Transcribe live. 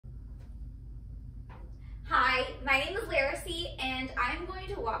my name is Laracy, and I'm going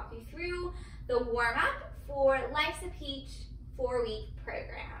to walk you through the warm-up for Life's a Peach 4-week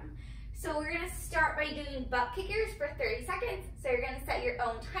program. So we're going to start by doing butt kickers for 30 seconds. So you're going to set your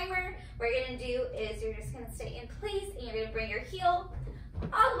own timer. What you're going to do is you're just going to stay in place, and you're going to bring your heel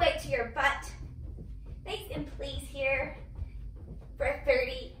all the way to your butt. Nice in place here for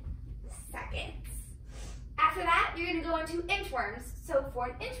 30 seconds. After that, you're going to go into inchworms. So for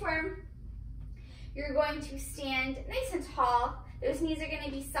an inchworm, you're going to stand nice and tall. Those knees are going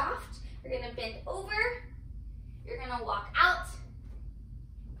to be soft. You're going to bend over. You're going to walk out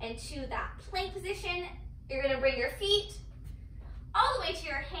into that plank position. You're going to bring your feet all the way to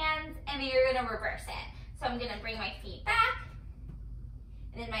your hands, and then you're going to reverse it. So I'm going to bring my feet back,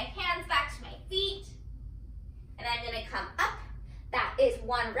 and then my hands back to my feet, and I'm going to come up. That is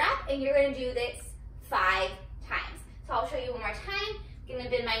 1 rep, and you're going to do this 5 times. So I'll show you one more time. I'm going to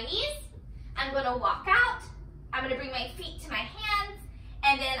bend my knees. I'm going to walk out. I'm going to bring my feet to my hands,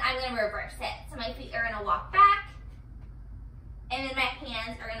 and then I'm going to reverse it. So my feet are going to walk back, and then my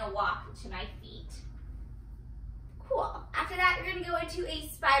hands are going to walk to my feet. Cool. After that, you're going to go into a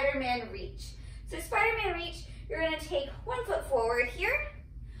Spider-Man reach. So Spider-Man reach, you're going to take 1 foot forward here,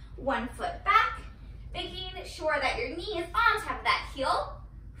 1 foot back, making sure that your knee is on top of that heel.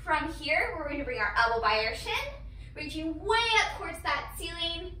 From here, we're going to bring our elbow by our shin, reaching way up towards that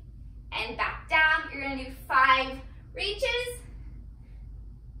ceiling, and back down. You're going to do 5 reaches.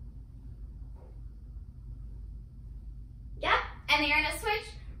 Yep, and then you're going to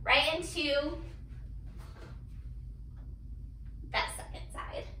switch right into that second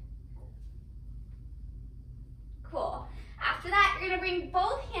side. Cool. After that, you're going to bring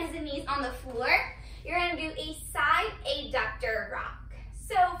both hands and knees on the floor. You're going to do a side adductor rock.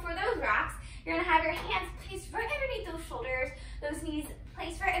 So for those rocks, you're going to have your hands placed right underneath those shoulders, those knees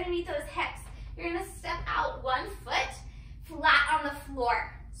placed right underneath those hips. You're going to step out 1 foot flat on the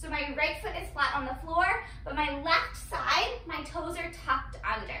floor. So my right foot is flat on the floor, but my left side, my toes are tucked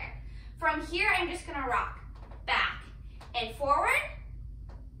under. From here, I'm just going to rock back and forward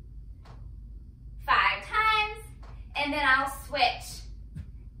 5 times, and then I'll switch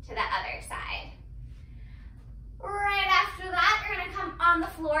to the other side. Right after that, you're going to come on the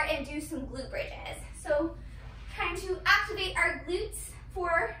floor and do some glute bridges. So trying to activate our glutes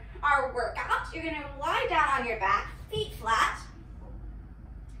for our workout. You're going to lie down on your back, feet flat,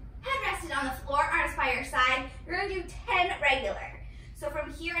 head rested on the floor, arms by your side. You're going to do 10 regular. So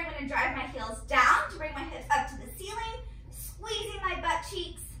from here, I'm going to drive my heels down to bring my hips up to the ceiling, squeezing my butt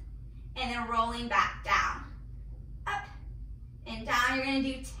cheeks, and then rolling back down. Up and down. You're going to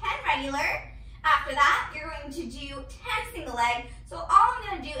do 10 regular. After that, you're going to do 10 single leg. So all I'm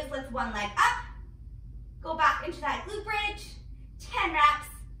going to do is lift 1 leg up, go back into that glute bridge, 10 reps,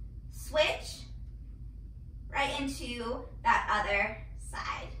 switch right into that other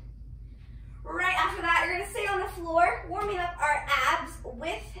side. Right after that, you're going to stay on the floor, warming up our abs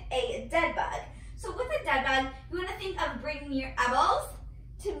with a dead bug. So with a dead bug, you want to think of bringing your elbows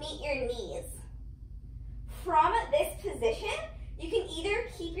to meet your knees. From this position, you can either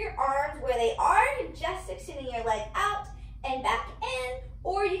keep your arms where they are, just extending your leg out and back in,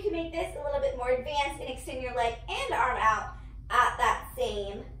 or you can make this a little bit more advanced and extend your leg and arm out at that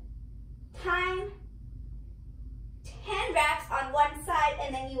same time. 10 reps on one side,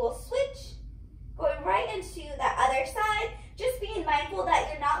 and then you will switch, going right into that other side. Just being mindful that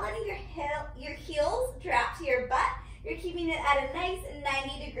you're not letting your heels drop to your butt. You're keeping it at a nice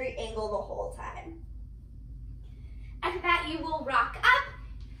 90-degree angle the whole time. After that, you will rock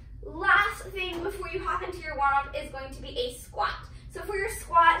up. Last thing before you hop into your warm-up is going to be a squat. So for your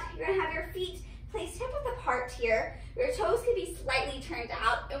squat, you're going to have your feet placed hip-width apart here. Your toes can be slightly turned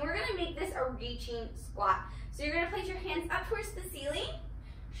out, and we're going to make this a reaching squat. So you're going to place your hands up towards the ceiling,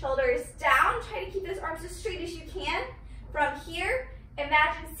 shoulders down. Try to keep those arms as straight as you can. From here,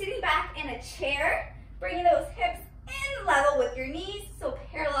 imagine sitting back in a chair, bringing those hips in level with your knees, so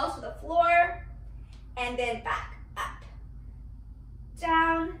parallel to the floor, and then back. Up,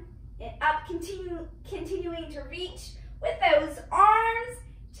 down, and up, continuing to reach with those arms,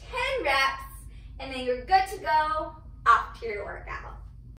 10 reps, and then you're good to go off to your workout.